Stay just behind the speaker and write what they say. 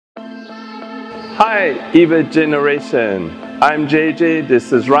Hi, IFA generation. I'm JJ,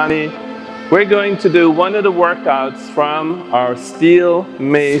 this is Ronnie. We're going to do one of the workouts from our Steel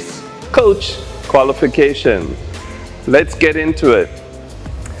Mace coach qualification. Let's get into it.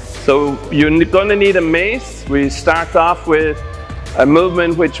 So you're going to need a mace. We start off with a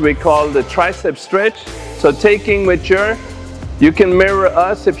movement which we call the tricep stretch. So taking with you can mirror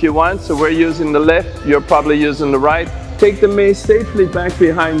us if you want. So we're using the left, you're probably using the right. Take the mace safely back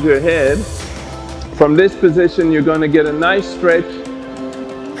behind your head. From this position, you're going to get a nice stretch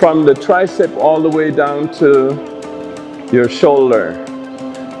from the tricep all the way down to your shoulder.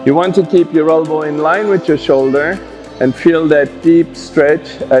 You want to keep your elbow in line with your shoulder and feel that deep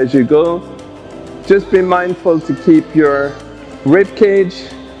stretch as you go. Just be mindful to keep your rib cage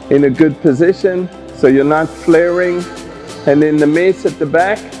in a good position so you're not flaring. And in the mace at the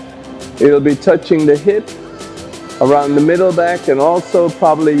back, it'll be touching the hip, around the middle back, and also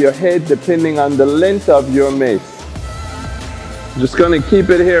probably your head depending on the length of your mace. Just going to keep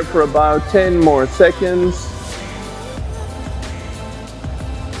it here for about 10 more seconds.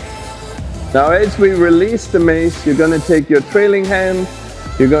 Now as we release the mace, you're going to take your trailing hand,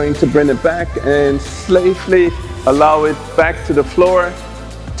 you're going to bring it back and safely allow it back to the floor.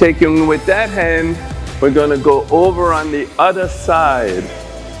 Taking with that hand, we're going to go over on the other side.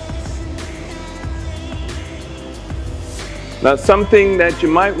 Now something that you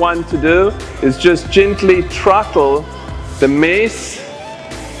might want to do is just gently throttle the mace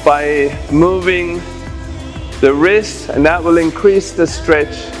by moving the wrist, and that will increase the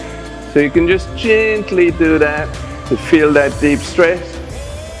stretch. So you can just gently do that to feel that deep stretch.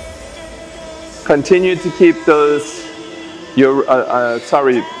 Continue to keep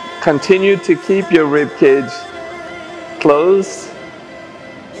continue to keep your rib cage closed,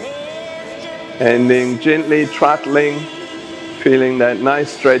 and then gently throttling, feeling that nice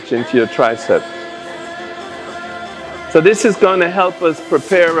stretch into your tricep. So this is going to help us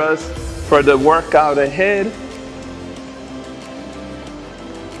prepare us for the workout ahead.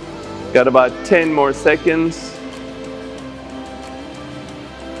 Got about 10 more seconds.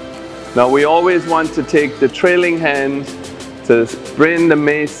 Now we always want to take the trailing hand to bring the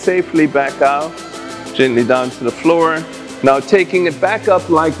mace safely back out, gently down to the floor. Now taking it back up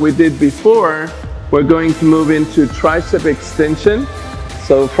like we did before, we're going to move into tricep extension.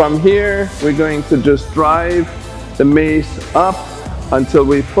 So from here, we're going to just drive the mace up until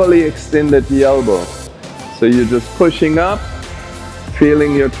we fully extended the elbow. So you're just pushing up,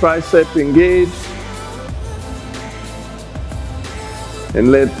 feeling your tricep engage,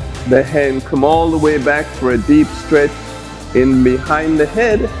 and let the hand come all the way back for a deep stretch in behind the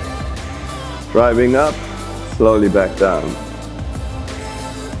head, driving up, slowly back down.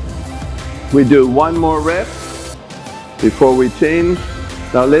 We do one more rep before we change.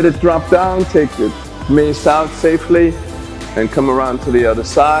 Now let it drop down, take the mace out safely, and come around to the other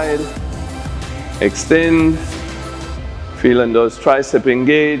side. Extend, feeling those triceps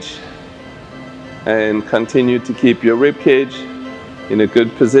engage, and continue to keep your rib cage in a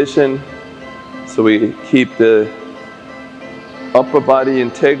good position so we keep the upper body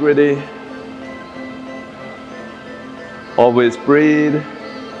integrity. Always breathe.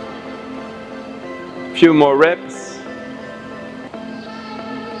 Few more reps.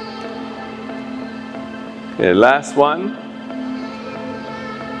 Okay, last one.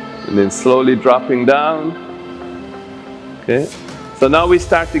 And then slowly dropping down. Okay, so now we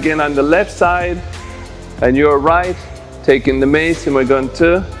start again on the left side, and you're right, taking the mace, and we're going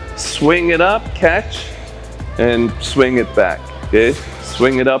to swing it up, catch, and swing it back. Okay,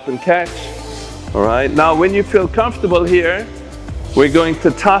 swing it up and catch. All right, now when you feel comfortable here, we're going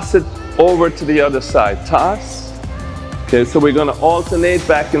to toss it over to the other side. Toss. Okay, so we're going to alternate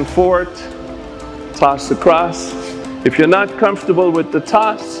back and forth. Toss across. If you're not comfortable with the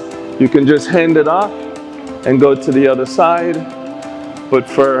toss, you can just hand it off and go to the other side. But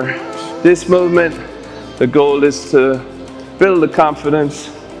for this movement, the goal is to build the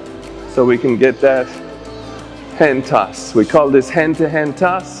confidence so we can get that hand toss. We call this hand-to-hand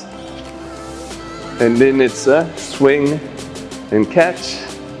toss. And then it's a swing and catch.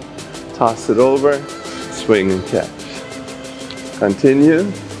 Toss it over, swing and catch. Continue.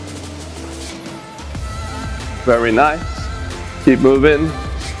 Very nice. Keep moving.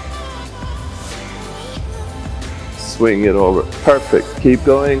 Swing it over. Perfect. Keep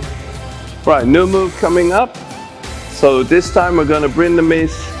going. Right, new move coming up. So this time we're going to bring the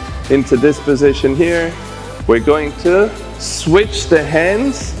mace into this position here. We're going to switch the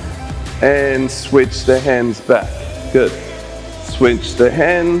hands and switch the hands back. Good. Switch the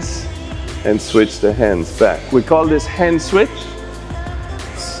hands and switch the hands back. We call this hand switch.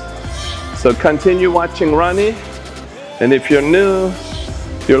 So continue watching Ronnie. And if you're new,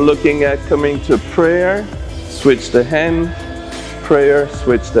 you're looking at coming to prayer, switch the hand, prayer,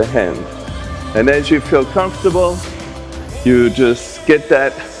 switch the hand. And as you feel comfortable, you just get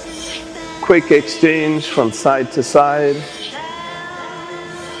that quick exchange from side to side.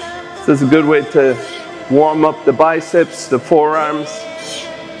 This is a good way to warm up the biceps, the forearms.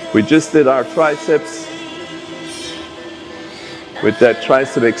 We just did our triceps with that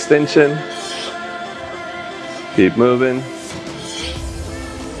tricep extension. Keep moving.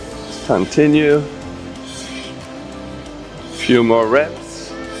 Continue. A few more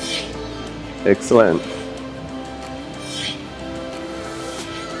reps. Excellent.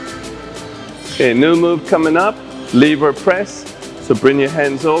 Okay, new move coming up. Lever press. So bring your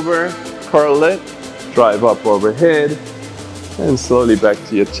hands over, curl it, drive up overhead, and slowly back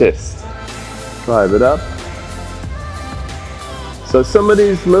to your chest. Drive it up. So some of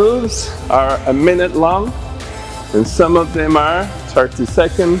these moves are a minute long, and some of them are 30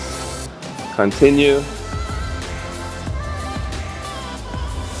 seconds. Continue.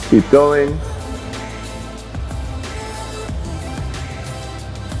 Keep going.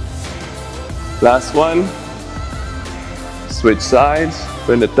 Last one. Switch sides,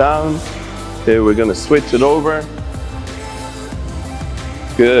 bring it down. Here we're gonna switch it over.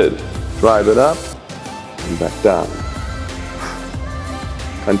 Good. Drive it up and back down.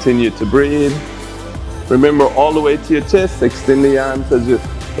 Continue to breathe. Remember, all the way to your chest, extend the arms as it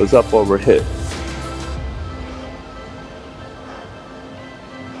goes up overhead.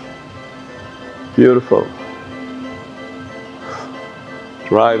 Beautiful.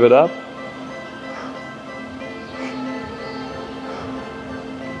 Drive it up.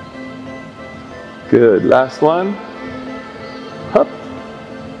 Good. Last one. Up.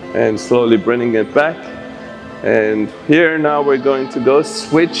 And slowly bringing it back. And here now we're going to go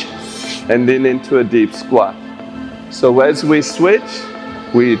switch and then into a deep squat. So as we switch,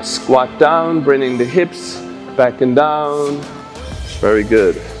 we squat down, bringing the hips back and down. Very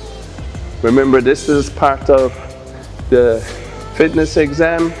good. Remember, this is part of the fitness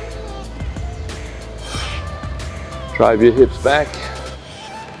exam. Drive your hips back.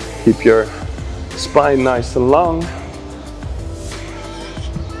 Keep your spine nice and long.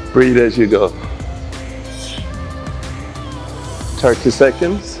 Breathe as you go. 30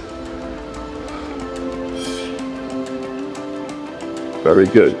 seconds. Very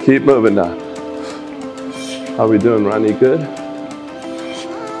good. Keep moving now. How are we doing, Ronnie? Good?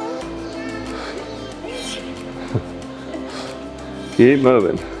 Keep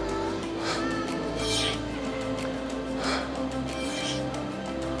moving.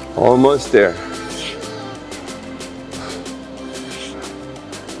 Almost there.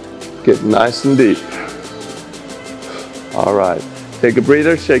 Get nice and deep. All right. Take a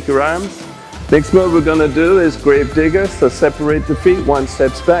breather, shake your arms. Next move we're gonna do is grave digger. So separate the feet, one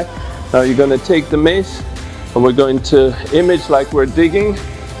steps back. Now you're gonna take the mace and we're going to image like we're digging,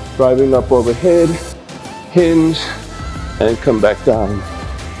 driving up overhead, hinge, and come back down.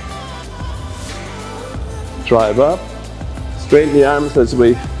 Drive up, straighten the arms as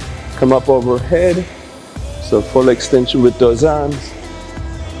we come up overhead. So full extension with those arms.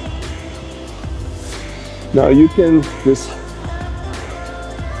 Now you can just,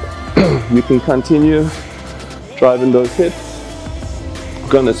 you can continue driving those hips. We're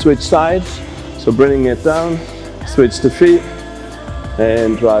gonna switch sides. So bringing it down, switch the feet,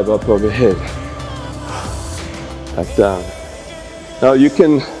 and drive up overhead. Back down. Now you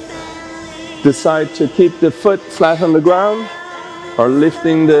can decide to keep the foot flat on the ground or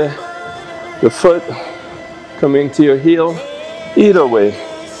lifting the foot, coming to your heel. Either way.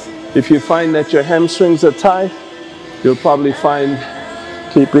 If you find that your hamstrings are tight, you'll probably find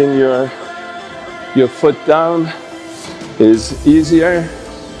keeping your foot down is easier,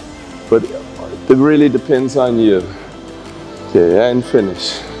 but it really depends on you. Okay, and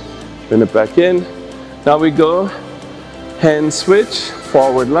finish. Bring it back in. Now we go hand switch,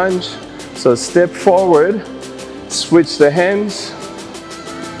 forward lunge. So step forward, switch the hands,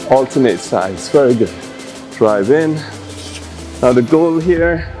 alternate sides. Very good. Drive in. Now the goal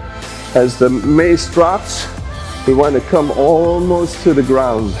here, as the mace drops, we want to come almost to the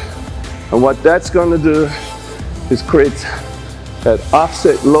ground. And what that's going to do is create that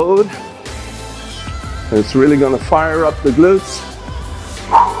offset load. And it's really going to fire up the glutes.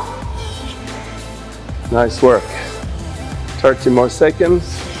 Nice work. 30 more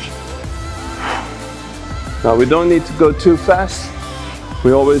seconds. Now we don't need to go too fast.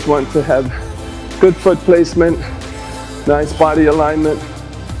 We always want to have good foot placement, nice body alignment.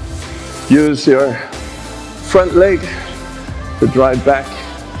 Use your front leg to drive back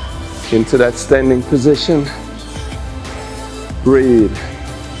into that standing position. Breathe.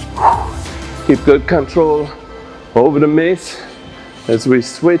 Keep good control over the mace as we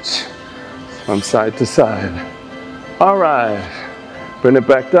switch from side to side. All right, bring it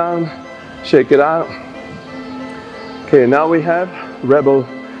back down, shake it out. Okay, now we have rebel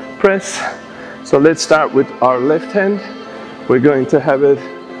press. So let's start with our left hand. We're going to have it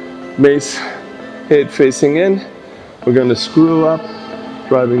mace head facing in. We're going to screw up,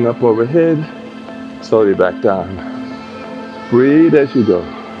 driving up overhead, slowly back down. Breathe as you go.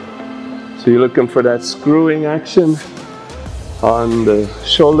 So you're looking for that screwing action on the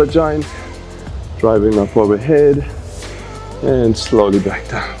shoulder joint, driving up overhead, and slowly back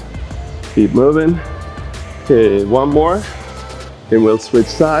down. Keep moving. Okay, one more, then we'll switch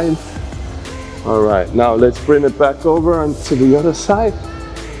sides. All right, now let's bring it back over onto the other side.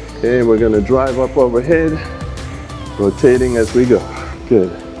 Okay, we're gonna drive up overhead, rotating as we go.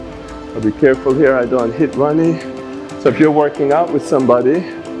 Good. I'll be careful here I don't hit Ronnie. So if you're working out with somebody,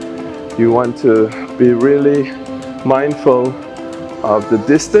 you want to be really mindful of the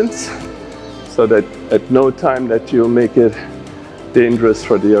distance so that at no time that you'll make it dangerous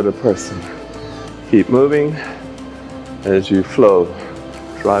for the other person. Keep moving as you flow.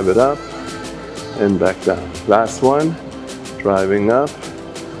 Drive it up and back down. Last one, driving up,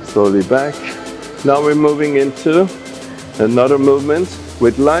 slowly back. Now we're moving into another movement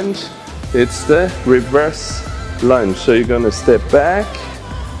with lunge. It's the reverse lunge. So you're gonna step back,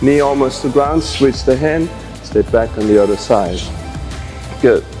 knee almost to ground, switch the hand, step back on the other side.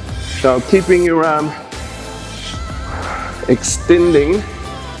 Good. Now keeping your arm extending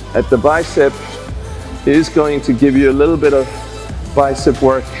at the bicep is going to give you a little bit of bicep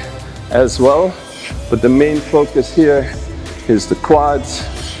work as well, but the main focus here is the quads,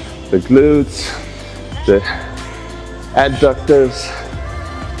 the glutes, the adductors,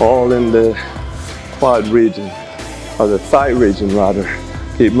 all in the quad region, or the thigh region rather.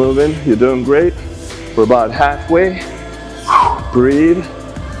 Keep moving, you're doing great. We're about halfway. Breathe.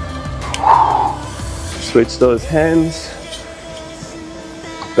 Switch those hands.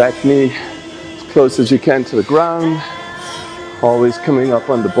 Back knee as close as you can to the ground. Always coming up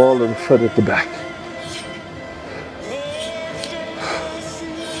on the ball of the foot at the back.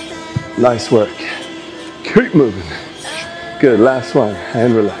 Nice work. Keep moving. Good, last one,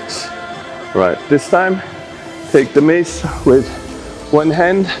 and relax. All right, this time, take the mace with one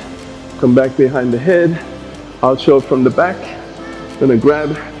hand, come back behind the head. I'll show from the back. Gonna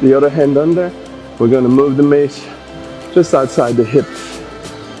grab the other hand under. We're gonna move the mace just outside the hips.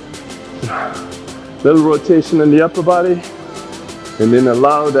 Little rotation in the upper body, and then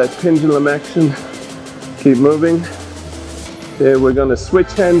allow that pendulum action. Keep moving. Okay, we're gonna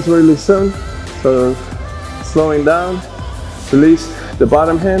switch hands really soon. So slowing down, release the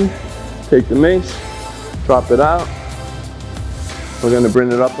bottom hand, take the mace, drop it out. We're gonna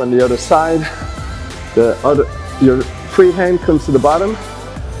bring it up on the other side. Your free hand comes to the bottom,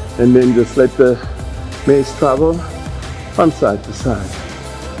 and then just let the mace travel from side to side.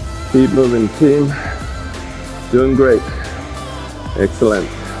 Keep moving, team. Doing great. Excellent.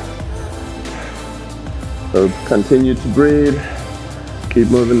 So continue to breathe. Keep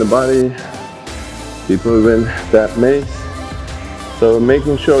moving the body. Keep moving that mace. So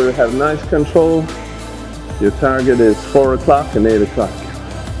making sure you have nice control. Your target is 4 o'clock and 8 o'clock.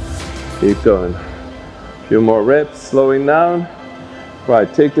 Keep going. A few more reps, slowing down.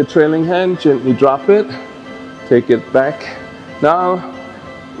 Right, take the trailing hand, gently drop it. Take it back. Now,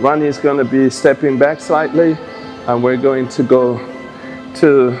 Ronnie is going to be stepping back slightly, and we're going to go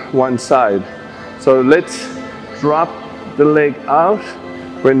to one side. So let's drop the leg out,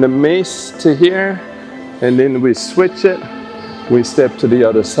 bring the mace to here, and then we switch it. We step to the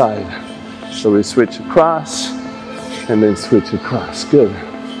other side. So we switch across, and then switch across. Good.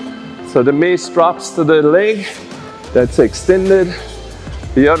 So the mace drops to the leg that's extended.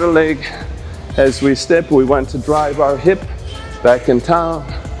 The other leg, as we step, we want to drive our hip back in town,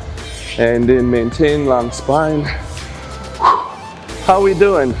 and then maintain long spine. How we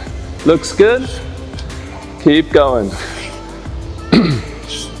doing? Looks good? Keep going.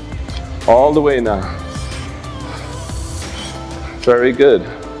 All the way now. Very good.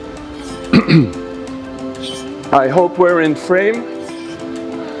 I hope we're in frame.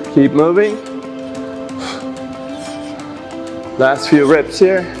 Keep moving. Last few reps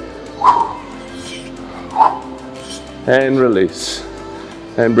here. And release.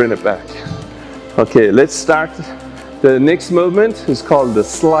 And bring it back. Okay, let's start. The next movement is called the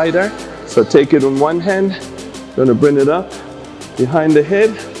slider. So take it in one hand. Gonna bring it up behind the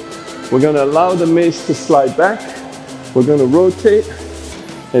head. We're gonna allow the mace to slide back. We're gonna rotate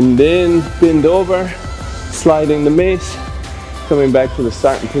and then bend over, sliding the mace, coming back to the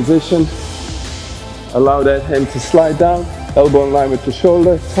starting position. Allow that hand to slide down, elbow in line with the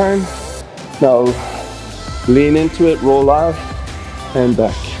shoulder, turn. Now lean into it, roll out, and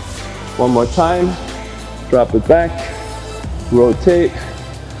back. One more time, drop it back, rotate,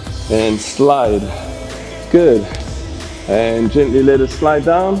 and slide. Good. And gently let it slide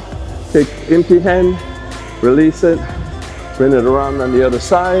down. Take empty hand, release it, bring it around on the other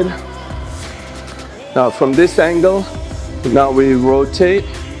side. Now from this angle, now we rotate.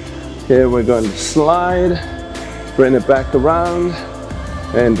 Here we're going to slide, bring it back around,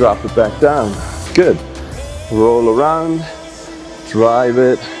 and drop it back down. Good. Roll around, drive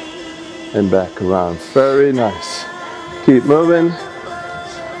it, and back around. Very nice. Keep moving.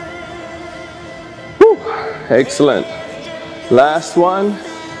 Woo. Excellent. Last one.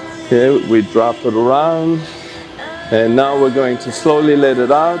 Here we drop it around, and now we're going to slowly let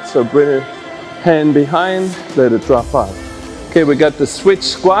it out. So bring it hand behind, let it drop out. Okay, we got the switch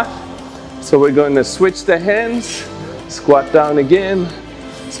squat. So we're going to switch the hands, squat down again.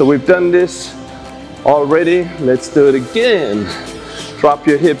 So we've done this already. Let's do it again. Drop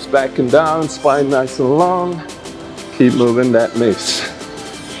your hips back and down, spine nice and long. Keep moving that mace.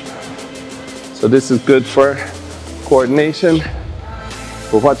 So this is good for coordination.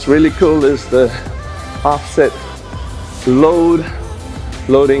 But what's really cool is the offset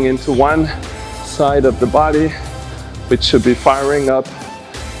loading into one side of the body, which should be firing up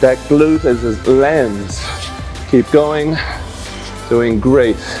that glute as it lands. Keep going, doing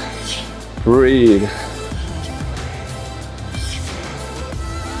great. Breathe.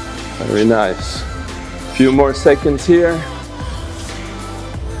 Very nice. A few more seconds here.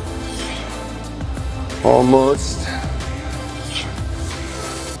 Almost.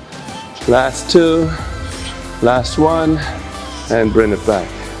 Last two, last one, and bring it back.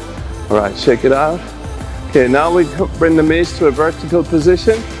 All right, shake it out. Okay, now we bring the mace to a vertical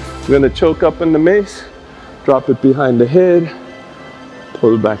position. We're gonna choke up on the mace, drop it behind the head,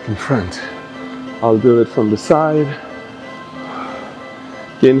 pull back in front. I'll do it from the side.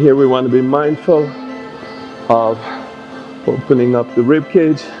 Again, here we want to be mindful of opening up the rib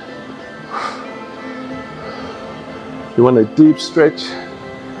cage. You want a deep stretch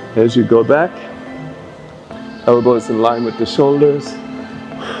as you go back. Elbows in line with the shoulders.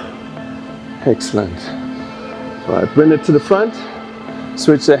 Excellent. All right, bring it to the front.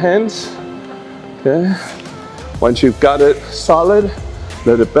 Switch the hands. Okay. Once you've got it solid,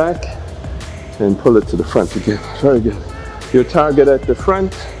 let it back and pull it to the front again. Very good. Your target at the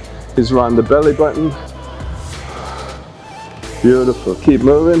front is around the belly button. Beautiful. Keep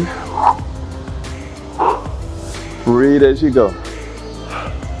moving. Breathe as you go.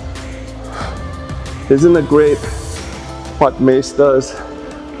 Isn't it great what mace does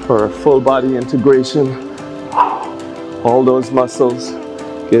for full body integration? All those muscles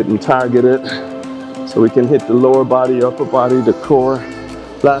getting targeted so we can hit the lower body, upper body, the core.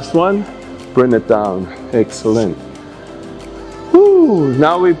 Last one, bring it down. Excellent. Woo.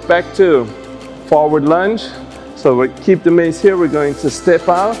 Now we're back to forward lunge. So we keep the mace here. We're going to step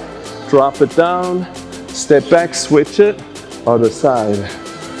out, drop it down, step back, switch it, other side.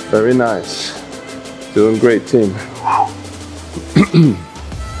 Very nice. Doing great, team.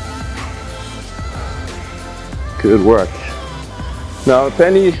 Good work. Now, if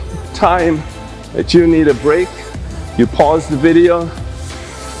any time that you need a break, you pause the video,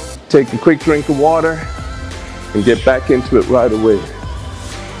 take a quick drink of water, and get back into it right away.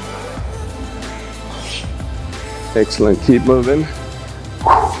 Excellent. Keep moving.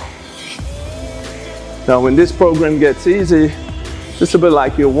 Now, when this program gets easy, it's a bit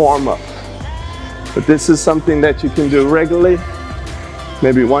like your warm-up. But this is something that you can do regularly,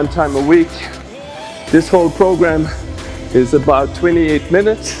 maybe one time a week. This whole program is about 28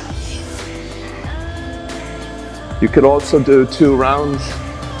 minutes. You could also do 2 rounds,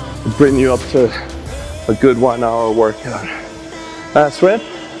 bring you up to a good 1-hour workout. Last rep.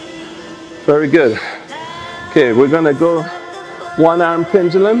 Very good. Okay, we're gonna go 1-arm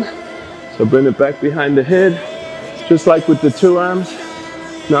pendulum. So bring it back behind the head, just like with the 2 arms.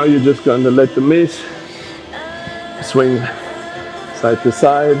 Now you're just going to let the mace swing side to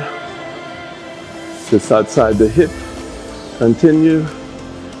side, just outside the hip. Continue,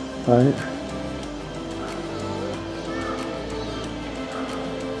 right?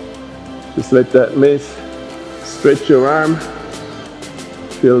 Just let that mace stretch your arm.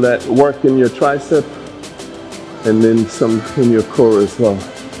 Feel that work in your tricep and then some in your core as well.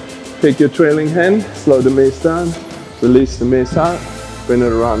 Take your trailing hand, slow the mace down, release the mace out, bring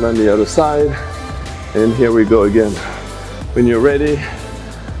it around on the other side, and here we go again. When you're ready,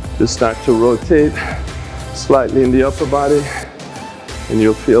 Just start to rotate slightly in the upper body, and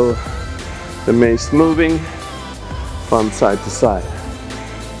you'll feel the mace moving from side to side.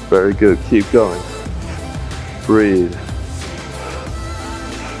 Very good, keep going. Breathe.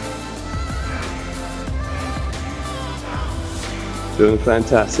 Doing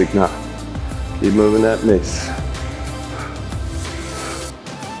fantastic now. Keep moving that mace.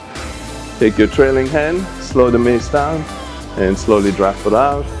 Take your trailing hand, slow the mace down, and slowly drop it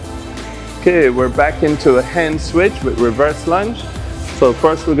out. Okay, we're back into a hand switch with reverse lunge. So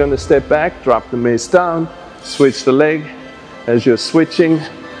first we're going to step back, drop the mace down, switch the leg as you're switching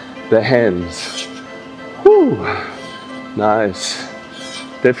the hands. Whew. Nice.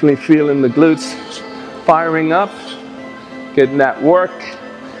 Definitely feeling the glutes firing up, getting that work.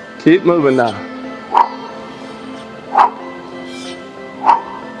 Keep moving now.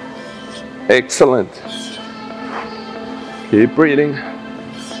 Excellent. Keep breathing.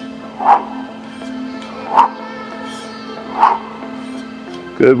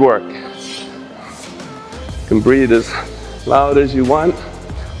 Good work. You can breathe as loud as you want.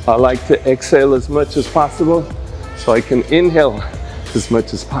 I like to exhale as much as possible so I can inhale as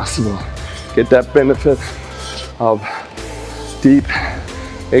much as possible. Get that benefit of deep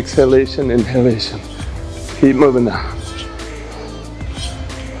exhalation, inhalation. Keep moving now.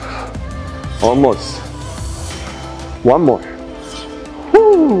 Almost. One more.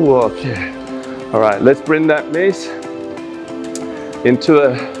 Woo, okay. All right, let's bring that mace into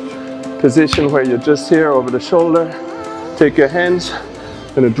a position where you're just here over the shoulder. Take your hands,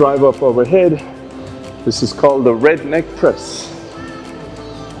 gonna drive up overhead. This is called the redneck press.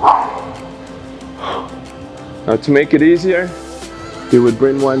 Now to make it easier, you would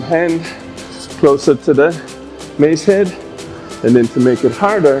bring one hand closer to the mace head, and then to make it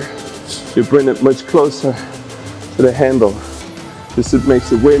harder, you bring it much closer to the handle. This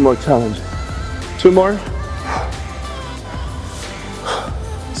makes it way more challenging. Two more.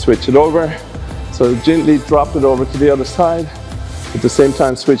 Switch it over. So gently drop it over to the other side. At the same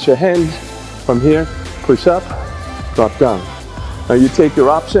time, switch your hand from here, push up, drop down. Now you take your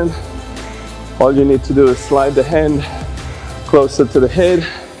option. All you need to do is slide the hand closer to the head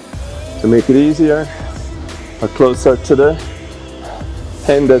to make it easier, or closer to the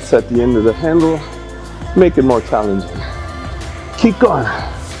hand that's at the end of the handle. Make it more challenging. Keep going.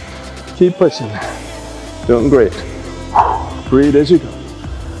 Keep pushing. Doing great. Breathe as you go.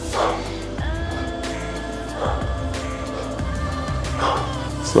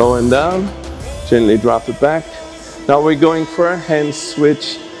 Slowing down, gently drop it back. Now we're going for a hand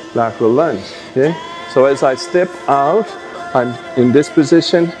switch lateral lunge. Okay? So as I step out, I'm in this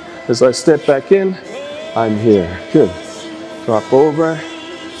position. As I step back in, I'm here. Good. Drop over.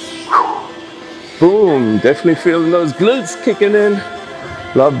 Boom. Definitely feeling those glutes kicking in.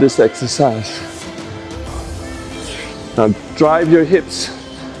 Love this exercise. Now drive your hips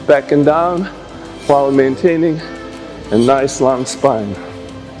back and down while maintaining a nice long spine.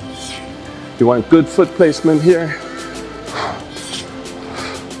 You want good foot placement here.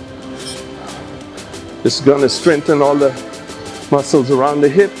 This is going to strengthen all the muscles around the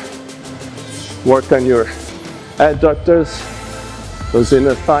hip. Work on your adductors, those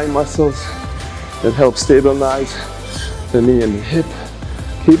inner thigh muscles that help stabilize the knee and the hip.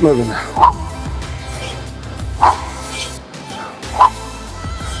 Keep moving now.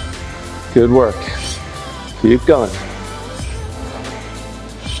 Good work. Keep going.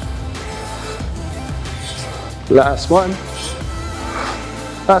 Last one.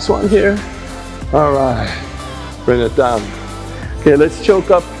 Last one here. All right. Bring it down. Okay, let's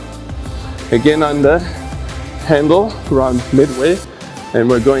choke up again on the handle around midway, and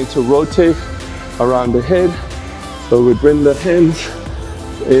we're going to rotate around the head. So we bring the hands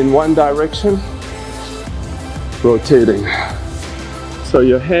in one direction, rotating. So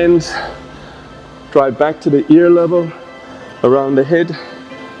your hands drive back to the ear level, around the head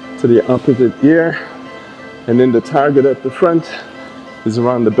to the opposite ear, and then the target at the front is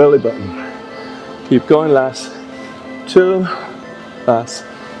around the belly button. Keep going. Last two, last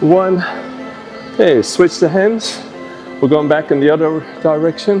one. Okay, switch the hands. We're going back in the other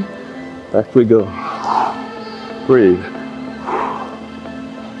direction. Back we go. Breathe.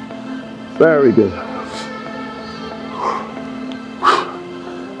 Very good.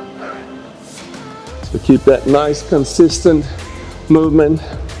 So keep that nice consistent movement.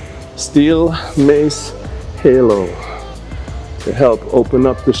 Steel Mace Halo to help open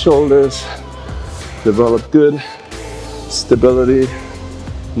up the shoulders, develop good stability,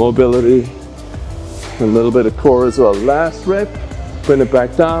 mobility, and a little bit of core as well. Last rep, bring it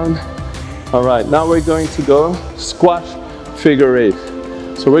back down. All right, now we're going to go squat figure eight.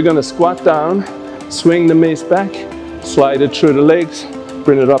 So we're gonna squat down, swing the mace back, slide it through the legs,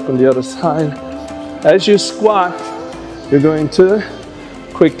 bring it up on the other side. As you squat, you're going to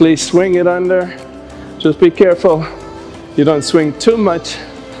quickly swing it under. Just be careful you don't swing too much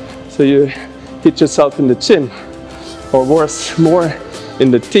so you hit yourself in the chin, or worse, more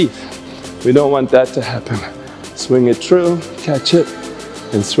in the teeth. We don't want that to happen. Swing it through, catch it,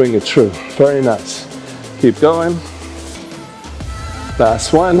 and swing it through. Very nice. Keep going.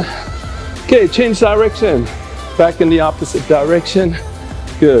 Last one. Okay, change direction. Back in the opposite direction.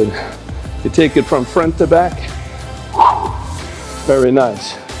 Good. You take it from front to back. Very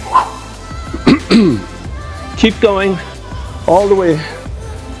nice. Keep going all the way.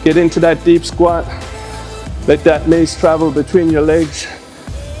 Get into that deep squat. Let that mace travel between your legs.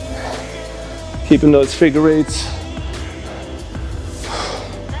 Keeping those figure eights.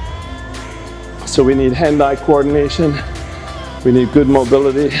 So we need hand-eye coordination. We need good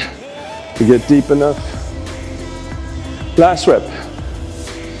mobility to get deep enough. Last rep.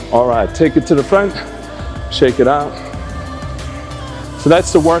 All right, take it to the front, shake it out. So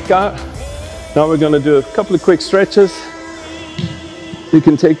that's the workout. Now we're gonna do a couple of quick stretches. You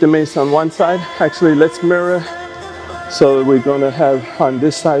can take the mace on one side. Actually, let's mirror. So we're gonna have on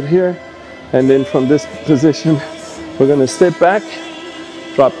this side here, and then from this position, we're gonna step back,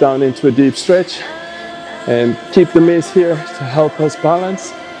 drop down into a deep stretch, and keep the mace here to help us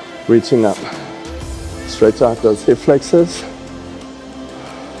balance, reaching up. Stretch out those hip flexors.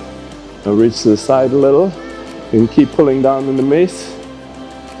 Now reach to the side a little. You can keep pulling down on the mace.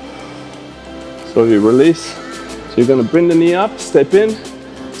 Slowly release. So you're gonna bring the knee up, step in,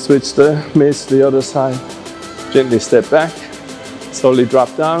 switch the mace to the other side. Gently step back, slowly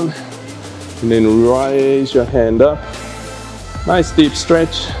drop down, and then raise your hand up. Nice deep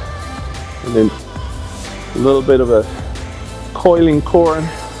stretch, and then a little bit of a coiling core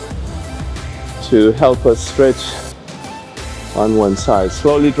to help us stretch on one side.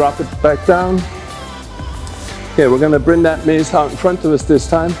 Slowly drop it back down. Okay, we're gonna bring that mace out in front of us this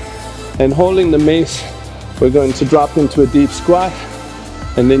time, and holding the mace, we're going to drop into a deep squat,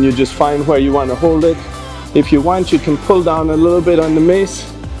 and then you just find where you want to hold it. If you want, you can pull down a little bit on the mace,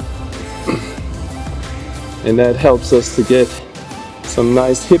 and that helps us to get some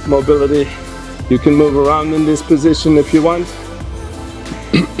nice hip mobility. You can move around in this position if you want.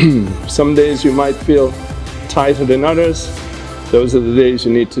 Some days you might feel tighter than others. Those are the days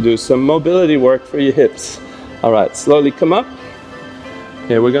you need to do some mobility work for your hips. All right, slowly come up.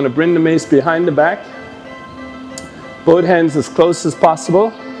 Okay, we're gonna bring the mace behind the back. Both hands as close as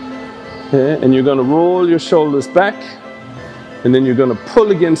possible. Okay, and you're gonna roll your shoulders back, and then you're gonna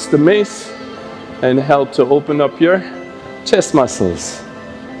pull against the mace and help to open up your chest muscles.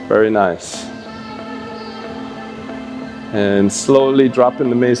 Very nice. And slowly dropping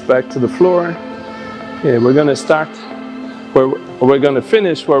the mace back to the floor. Okay, we're gonna start where we're gonna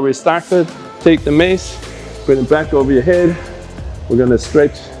finish where we started. Take the mace, bring it back over your head. We're gonna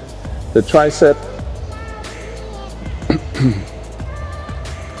stretch the tricep.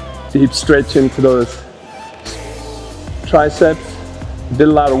 Deep stretch into those triceps. Did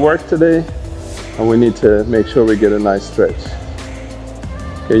a lot of work today, and we need to make sure we get a nice stretch.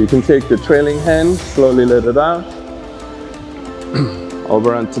 Okay, you can take the trailing hand, slowly let it out.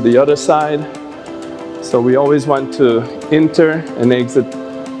 Over onto the other side. So we always want to enter and exit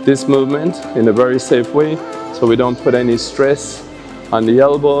this movement in a very safe way, so we don't put any stress on the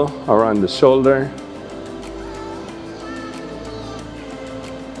elbow or on the shoulder.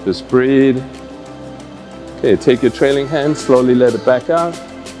 Just breathe. Okay, take your trailing hand, slowly let it back out.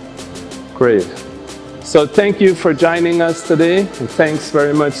 Great. So thank you for joining us today, and thanks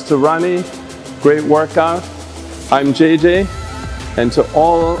very much to Ronnie. Great workout. I'm JJ, and to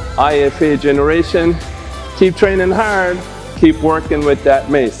all IFA generation, keep training hard, keep working with that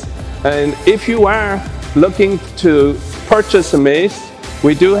mace. And if you are looking to purchase a mace,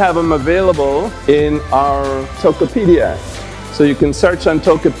 we do have them available in our Tokopedia. So you can search on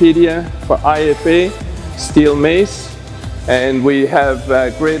Tokopedia for IFA, Steel Mace, and we have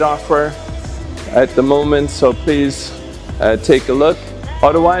a great offer at the moment, so please take a look.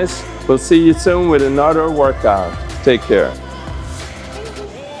 Otherwise, we'll see you soon with another workout. Take care.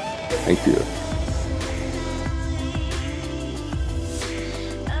 Thank you.